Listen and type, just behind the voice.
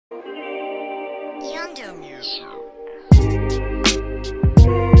What's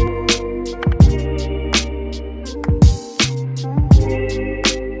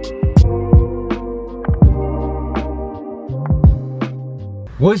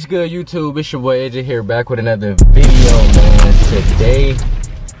good, YouTube? It's your boy AJ here, back with another video, man. Today,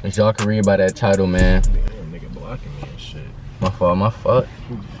 as y'all can read by that title, man. Damn, nigga blocking me and shit. My fault.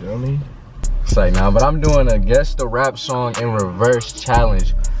 You feel me? It's like, nah, but I'm doing a guess the rap song in reverse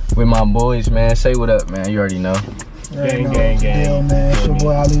challenge with my boys, man. Say what up, man. You already know. Gang. Deal, man. It's your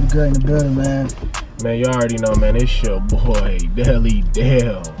boy AliTheGreat in the building, man. Man, you already know, man. It's your boy Deli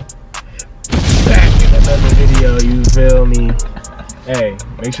Dale. Back in another video, you feel me? Hey,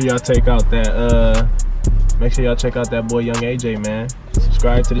 make sure y'all check out that boy YvngAjay, man.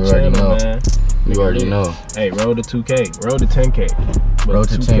 Subscribe to the channel, man. You already know. Hey, road to 2K, road to 10K. But Road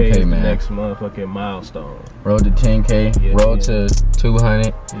to 10K, is the man. next motherfucking milestone. Road to 10K, Yeah, road to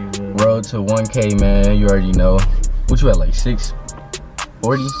 200, road to 1K, man. You already know. What you at, like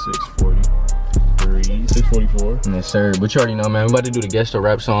 640? 643, 644. Yes, sir. But you already know, man. We about to do the guess the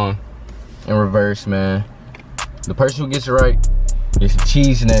rap song in reverse, man. The person who gets it right, it's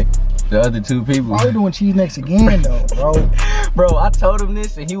cheese neck. The other two people. Why are we doing cheese necks again, though, bro? Bro, I told him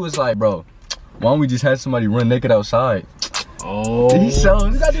this and he was like, bro, why don't we just have somebody run naked outside? Oh. He so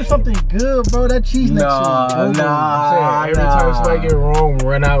You gotta do something good, bro. That cheese neck shit. Every time somebody get wrong,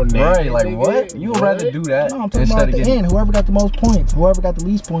 run out naked. Right, like what? You would rather do that No, I'm talking about at the end. Whoever got the most points, whoever got the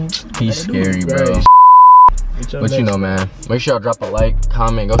least points. He's scary, bro. But you know, man, make sure y'all drop a like,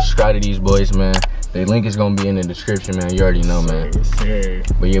 comment, go subscribe to these boys, man. The link is gonna be in the description, man. You already know, man.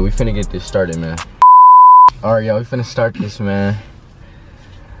 But yeah, we finna get this started, man. Alright, y'all, we finna start this, man.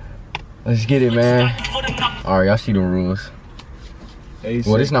 Let's get it, man. Alright, y'all see the rules.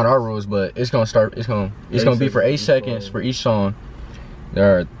 Well, it's not our rules, but it's gonna start. It's gonna be for 8 seconds for each song.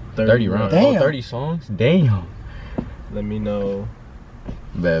 There are 30 rounds. Damn. Oh, 30 songs. Damn. Let me know.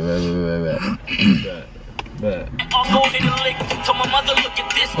 Bet.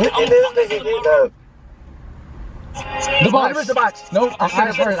 The box. No, I said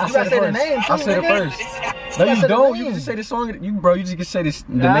it first. I said it first. No, you don't. You just say the song. You just can say the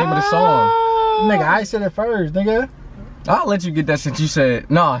name of the song. Nigga, I said it first, nigga. I'll let you get that since you said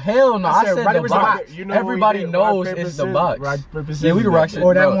no. Hell no. I said the box. You know everybody knows it's the box. Yeah, we can rock shit.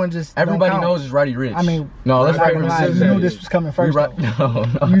 Or that one just. Everybody knows it's Roddy Rich. I mean, no, let's rock paper scissors. You knew this was coming first. No.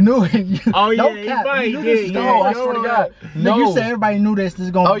 You knew it. Oh yeah, you knew this was No, going. I swear to God. No, you said everybody knew this was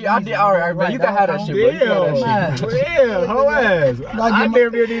going. Oh yeah, I did. All right, man. You can have that shit, bro. Yeah, whole ass. I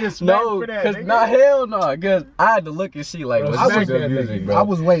never need a smack for that. Cause not hell no. Cause I had to look and see like what's some good music, bro. I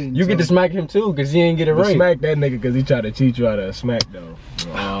was waiting. You get to smack him too, cause he ain't get it right. Smack that nigga cause he tried to cheat you out of a smack though.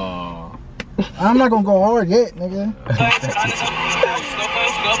 Oh. I'm not gonna go hard yet, nigga.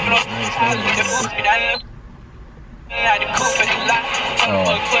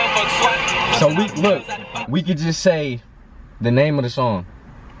 So we could just say the name of the song.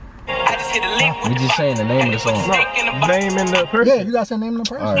 We just saying the name of the song. No, name in the person. Yeah, you gotta say the name of the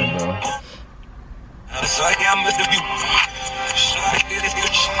person. Alright, bro.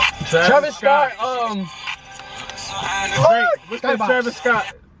 Travis Scott, What's that Travis Scott?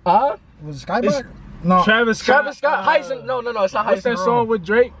 Huh? Was it Skybox? No. Travis Scott. Heisen. No, it's not Heisen. What's that song with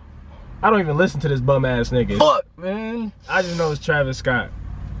Drake? I don't even listen to this bum ass nigga. Fuck, man. I just know it's Travis Scott.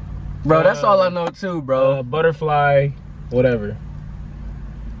 Bro, that's all I know too, bro. Butterfly, whatever.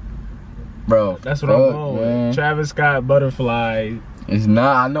 Bro, That's what I'm going with. Travis Scott, Butterfly. It's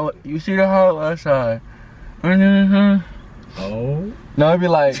not. I know. You see the heart outside. Oh. No, it'd be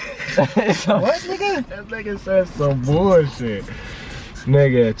like. What, nigga? That nigga said some bullshit.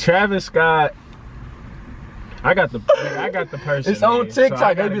 Nigga, Travis Scott. I got the person. It's on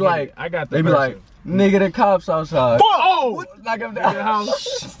TikTok. So They be like, I got the they be person. like, nigga, the cops outside. Oh! Like I'm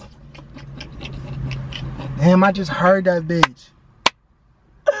Damn, I just heard that bitch.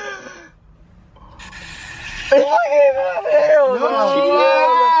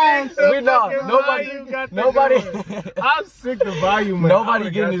 Nobody. I'm sick of volume. Nobody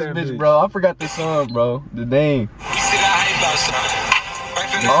getting this bitch, bro. I forgot the song, bro. The name.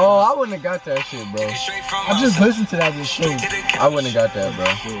 Oh, I wouldn't have got that shit, bro. I just listened to that bitch too. I wouldn't have got that, bro.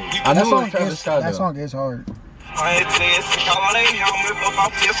 I know it was Travis Scott, though. That song is hard.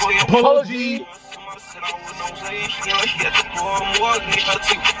 Apology.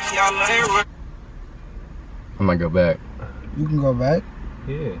 I might go back. You can go back.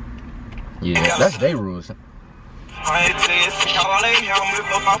 Yeah. Yeah, that's their rules. I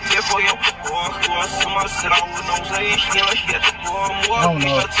don't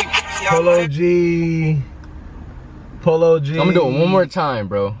know. Polo G. I'm gonna do it one more time,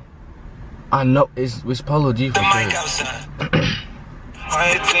 bro. I know it's Polo G for sure.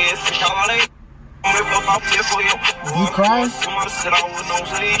 You cry?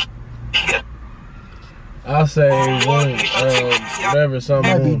 I'll say whatever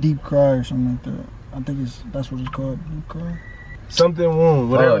something. Might be Deep Cry or something like that. I think that's what it's called. Deep Cry. Something wound,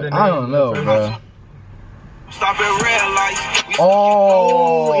 whatever the name. I don't know, bro. Stop at red lights.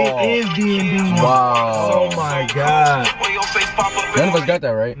 Oh, it is D&D. Wow. Oh my God. None of us got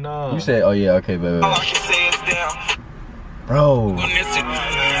that right. No. You said, oh yeah, okay, baby. Bro.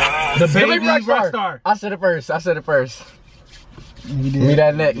 The baby Rockstar. I said it first. You did. Give me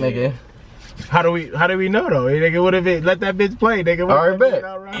that neck, nigga. How do we know though? Nigga, what if it let that bitch play, nigga? Alright, bet.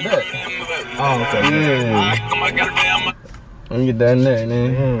 Oh, okay. Yeah. Let me get that neck,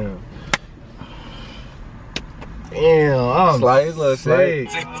 man. Damn, I'm Slice, look, sick.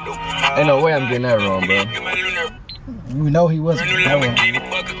 Ain't no way I'm getting that wrong, bro. We know he wasn't.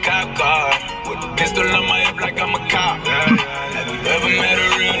 Pistol on my hip like I'm a cop. Have you ever met a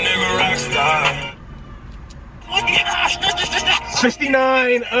real nigga rock star?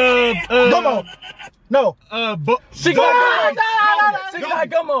 69, Gumbo! No! 6'9"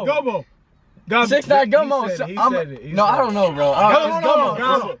 Gumbo! Gumbo! 6'9" Gumbo! He said it. No, I don't know, bro. It's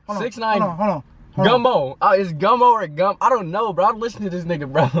Gumbo. 6'9" Gumbo. It's Gumbo or Gum. I don't know, bro. I'm listening to this nigga,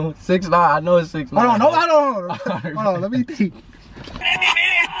 bro. 6'9". I know it's 6'9". Hold on, let me think.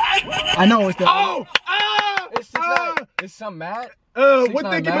 I know it's that. Oh! It's 6'9". It's some mad. With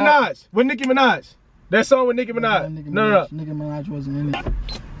Nicki Minaj. With Nicki Minaj. That song with Nicki Minaj. No. Nicki Minaj wasn't in it.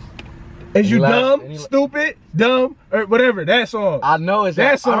 Is you dumb, stupid, dumb, or whatever? That song. I know it's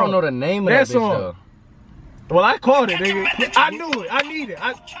that song. I don't know the name of that song. Though. Well, I called it, nigga. I knew it. I need it.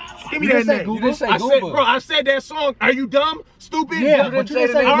 Give me that name. You didn't say Google. Bro, I said that song. Are you dumb, stupid? Yeah, dumb? but you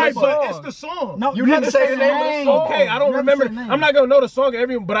didn't say the name of the but song. it's the song. No, you didn't say the name of the song. Okay, I don't remember. I'm not gonna know the song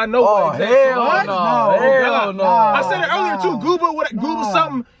but I know what exact hell song. no. No. I said it earlier too. Google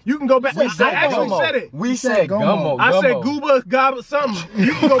something. You can go back. I actually said it. We said Gumbo. I said Gooba Gobba something.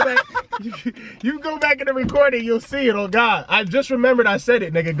 You can go back. You can go back in the recording. You'll see it. Oh God, I just remembered I said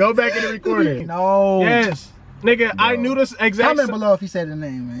it, nigga. Go back in the recording. No. Yes. Nigga, I knew this exact. Comment below if he said the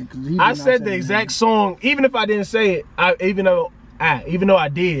name, man. I said the exact song, even if I didn't say it. Even though I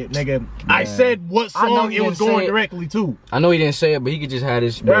did, nigga. I said what song it was going directly to. I know he didn't say it, but he could just have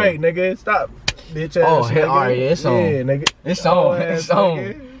this. Right, nigga. Stop, bitch ass. Oh, hell, alright, it's on. Yeah, nigga. It's on. It's on.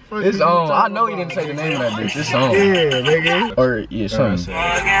 It's on. I know he didn't say the name of that bitch. It's on. Yeah, nigga. Or yeah, something.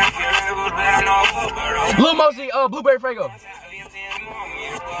 Lil Mosey, Blueberry Fuego.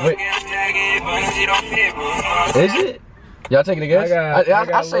 Wait. Is it? Y'all taking a guess?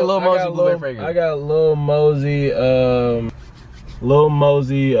 I say Lil Mosey, Blueberry Fuego. I got Lil Mosey,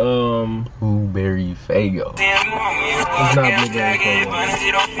 Blueberry Fuego. It's not Blueberry Fuego.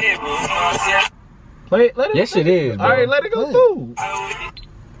 Let it yes, it is, bro. Alright, let it go through.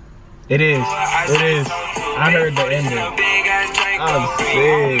 It is. I heard the ending. I'm sick.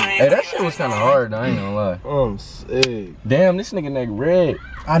 Hey, that shit was kind of hard, though. I ain't gonna lie. I'm sick. Damn, this nigga neck red.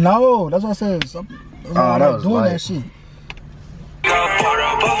 I know. That's what I said. That was doing light. that shit. You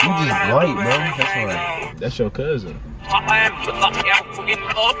just white, bro. That's right. That's your cousin.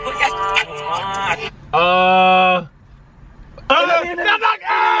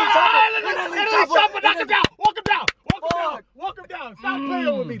 Walk him down. Stop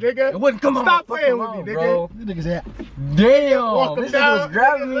playing with me, nigga. It wouldn't come on. Stop playing with me, nigga. This nigga's at. Damn. Walk him This down. nigga was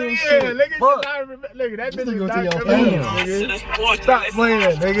grabbing me and shit. Yeah, nigga, look, that bitch is not your coming. face. Stop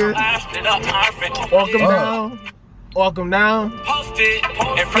playing, nigga. Walk him down. Walk him down.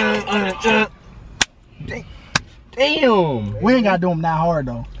 Damn. We ain't gotta do him that hard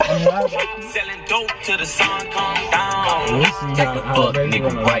though. Selling dope till the sun come down. Take the fuck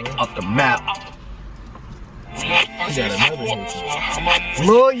nigga right off the map.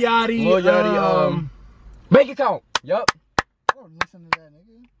 Lil Yachty, bank account. Yup. Listen to that,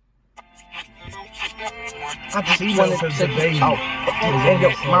 nigga. I just wanted to take it out in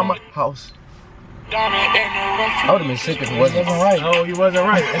your mama house. I would have been sick if it wasn't right. Oh, you wasn't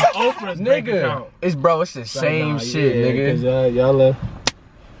right. It's Oprah's bank account. Nigga, it's the same shit, nigga. Cause y'all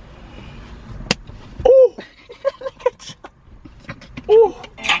Ooh.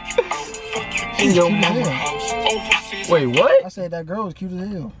 In your mama house. Wait, what? I said that girl was cute as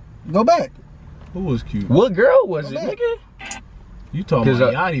hell. Go back. Who was cute? What girl was it, nigga? You talking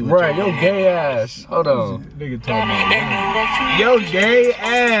about Yachty? Right, yo gay ass. Hold on. Nigga talking about Yachty. Yo gay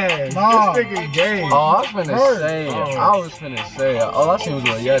ass. Nah. This nigga gay. Oh, I was finna say it. I was finna say it. All I seen was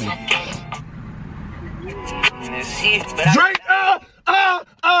Lil Yachty. Drake,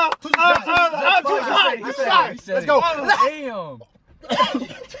 Let's go. Damn.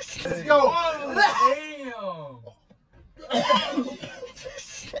 go. Damn.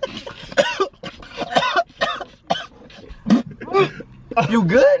 You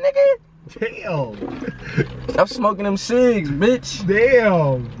good, nigga? Damn. Stop smoking them cigs, bitch.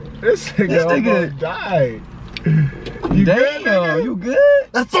 Damn. This nigga almost died. You good, nigga? You good?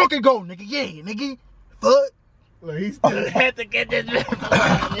 Let's fucking go, nigga. Yeah, nigga. Fuck. Look, he still had to get this.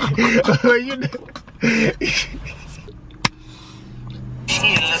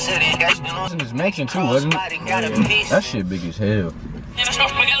 Was Mexican too, wasn't it? Yeah. That shit big as hell. Lil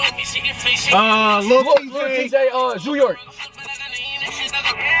TJ, New York.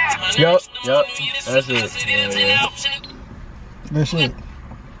 Yup, that's it. Good shit.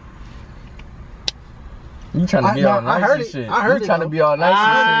 You trying to be all nice and shit. I heard you trying to be all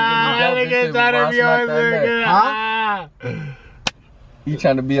nice and shit. You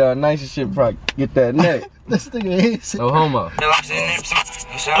trying to be all nice and shit before I get that neck. This nigga is. No homo.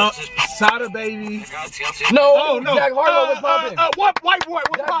 Sada baby. No, no. Jack Harlow was popping. What white boy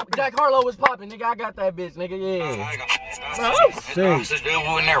was popping? Jack Harlow was popping, nigga. I got that bitch, nigga. Yeah.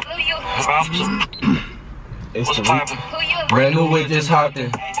 It's the brand new with just hopped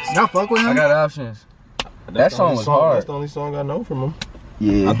in. Y'all fuck with him? I got options. That song was hard. That's the only song I know from him.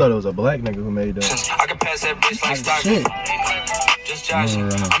 Yeah. I thought it was a black nigga who made that. I can pass that bitch like stock. Shit. Just joshing.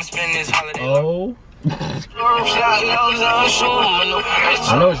 I'm spending this holiday. Oh. I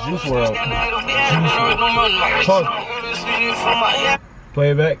know it's Juice WRLD. Play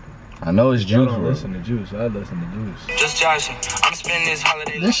it back. I know it's I Juice don't WRLD. listen to Juice. I listen to Juice. Just joshing. I'm spending this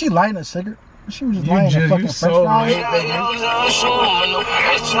holiday. Did she lighting a cigarette? She was just lighting a fucking French fry.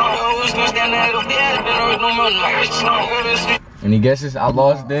 Any guesses? I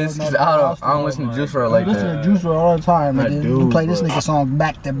lost this because I don't listen to Juice WRLD like I listen that. to Juice WRLD all the time, I nigga. do, You play this but- nigga song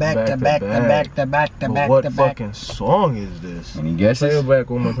back to back to back to back to back to back What to back. fucking song is this? Any Play guesses? it back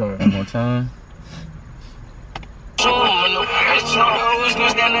one more time. One more time.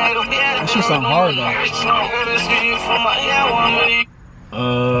 That shit sound hard though.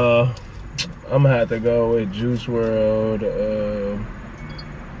 I'm gonna have to go with Juice WRLD.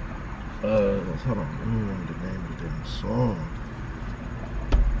 Hold on, let me remember the name of the damn song.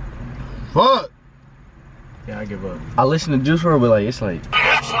 Fuck. Yeah, I give up. I listen to Juice WRLD, but like it's like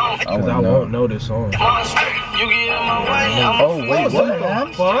Cause I won't know this song. Oh wait,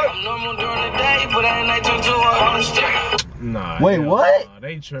 what? Fuck. Nah. Wait, hell what? Nah,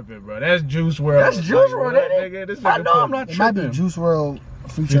 they tripping, bro. That's Juice WRLD. That's Juice WRLD, Like, ain't nigga, this I nigga know I'm not It might be tripping. Juice WRLD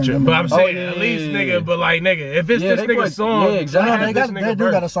featuring. But I'm saying yeah, at least, yeah, nigga. yeah. But like, nigga, if it's Yeah, this they nigga's put- song, yeah, exactly. No, have they this got. nigga They do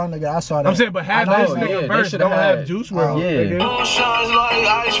verse. got a song, nigga. I saw that. I'm saying, but have I this know, nigga yeah, they verse. shoulda Don't have had- Juice WRLD. yeah.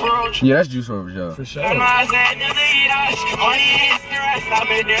 Nigga. Yeah, that's Juice WRLD, yo. For sure. Ain't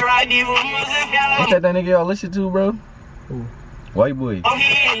that nigga y'all listen to, bro? Who? White boy.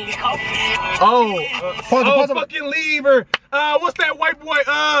 Fucking Lever. What's that white boy?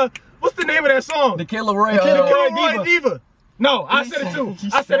 What's the name of that song? The Killer Roy. Roy Diva. No, I said it too.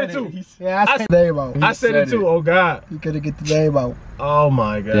 I said it too. Yeah, I said the name out. I said it too. Oh God. You could have get the name out. Oh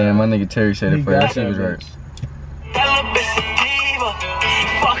my God. Damn, my nigga Terry said it He first. got That shit was that right.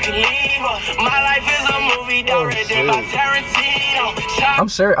 I'm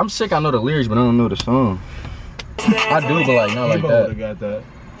sick. I know the lyrics, but I don't know the song. I do, but like not like that. Got that.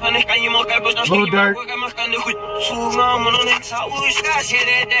 Lil Durk.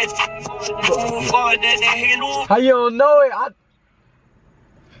 How you don't know it?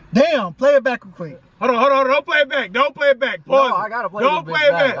 Damn, play it back real quick. Hold on. Don't play it back. Don't play it back. Pause. No, I gotta play Don't this play bitch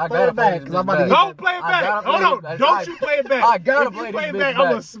it back. back. I gotta play this Cause I'm bitch about to back. get- Don't play it back. Hold on. Don't you play it back. I gotta If you play play this it back. bitch I'm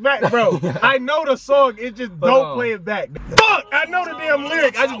gonna back. smack, bro. I know the song. It just Hold don't on. play it back. Fuck! I know the damn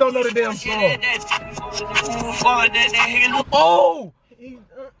lyric. I just don't know the damn song. Oh!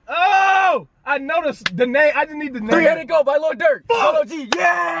 Oh! I know the name. I just need the name. 3-headed Go by Lil Durk. Polo G.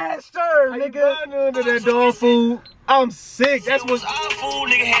 Yes, sir, How you nigga. doing to that dog food? I'm sick. That's what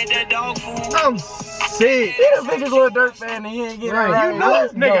I'm sick. He the biggest Lil Durk fan, and he ain't getting Right. right. You know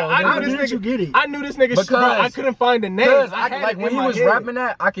this nigga. How I knew did this you nigga. get it? I knew this nigga. Because- Bro, I couldn't find the name. Cause I had like it when in he my was head. rapping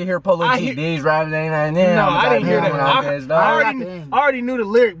that, I could hear Polo I G. hear- D's rapping that. No, I didn't hear that. I I already knew the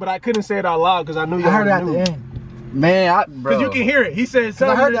lyric, but I couldn't say it out loud because I knew you I heard it at already the knew. end. Man, bro. Because you can hear it. He said,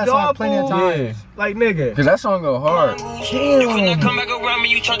 I heard that song dog plenty of food. times. Yeah. Like, nigga. Cause that song go hard. Come back around me,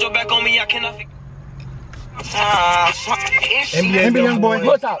 you turn your back on me, I cannot fix. NBA YoungBoy.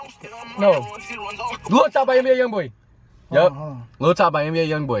 Lil Top. No. Lil Top by NBA YoungBoy. Yup. Hold on. Lil Top by NBA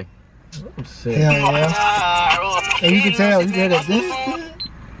YoungBoy. I'm sick. Hell yeah. And you can tell, you can hear that.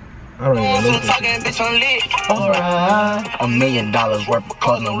 I don't even listen to it. Alright. $1 million worth of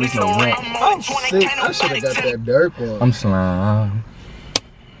cause no reason no rent. I'm sick. I should have got that Durk one. I'm slime.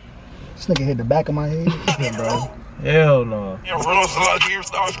 This nigga hit the back of my head. Bro. Hell no.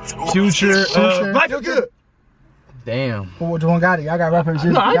 Future. Life is good. Damn. Which one got it? Y'all got rappers.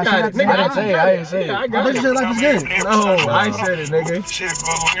 No, I got it. Nigga, I didn't say it. I didn't say it. I I got bet you it. said life is good. No, I said it, nigga.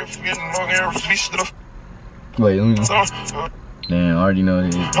 Wait, let me. Damn, I already know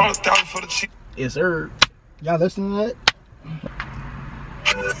it is. Yes, sir. Y'all listen to that?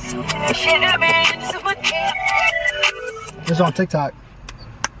 It's on TikTok.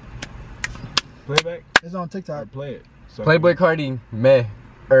 Playback? It's on TikTok. Play it. So Playboy Cardi, meh.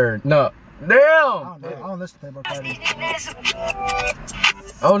 No. Damn! I don't listen to Playboy Cardi.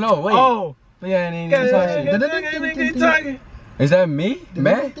 Oh no, wait. Oh! Yeah, and then is that me?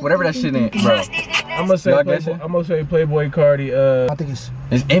 Meh? Whatever that shit is, bro. I'm gonna say Playboy Cardi. I think it's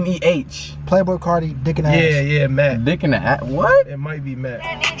MEH. Playboy Cardi, dick in the ass. Yeah, Matt. Dick in the ass. What? It might be Matt.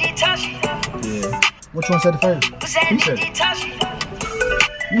 Yeah. Which one said it first? He said it.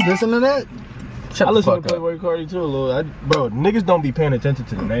 You listen to that? Shut I the listen fuck to Playboy Cardi too a little. Bro, niggas don't be paying attention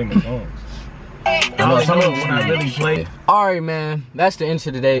to the name of songs. I know don't know when I really play. Alright, man. That's the end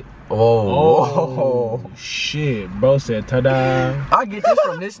of the day. Oh. Shit. Bro said ta-da. I get this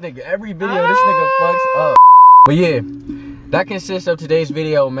from this nigga. Every video, this nigga fucks up. But yeah, that consists of today's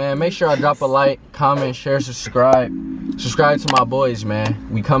video, man. Make sure I drop a like, comment, share, subscribe. Subscribe to my boys, man.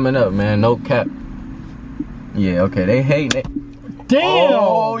 We coming up, man. No cap. Yeah, okay. They hate it. Damn.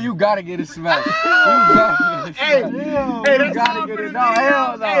 Oh, you gotta get a smack. You gotta get a smack. Hey, You gotta get it. No,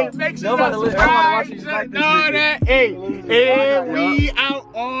 hell no. Hey, make sure Nobody listen. I wanna watch you smack this nigga. Hey, and we out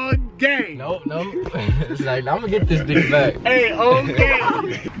all day. Nope. It's like, I'm gonna get this dick back. Hey,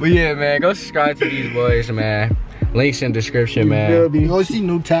 okay. But yeah, man, go subscribe to these boys, man. Links in description, man. You go see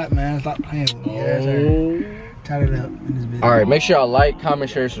new tap, man. Stop playing with me. Yes, sir. Tat it up in this video. Alright, make sure y'all like,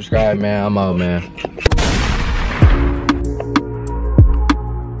 comment, share, subscribe, man. I'm out, man.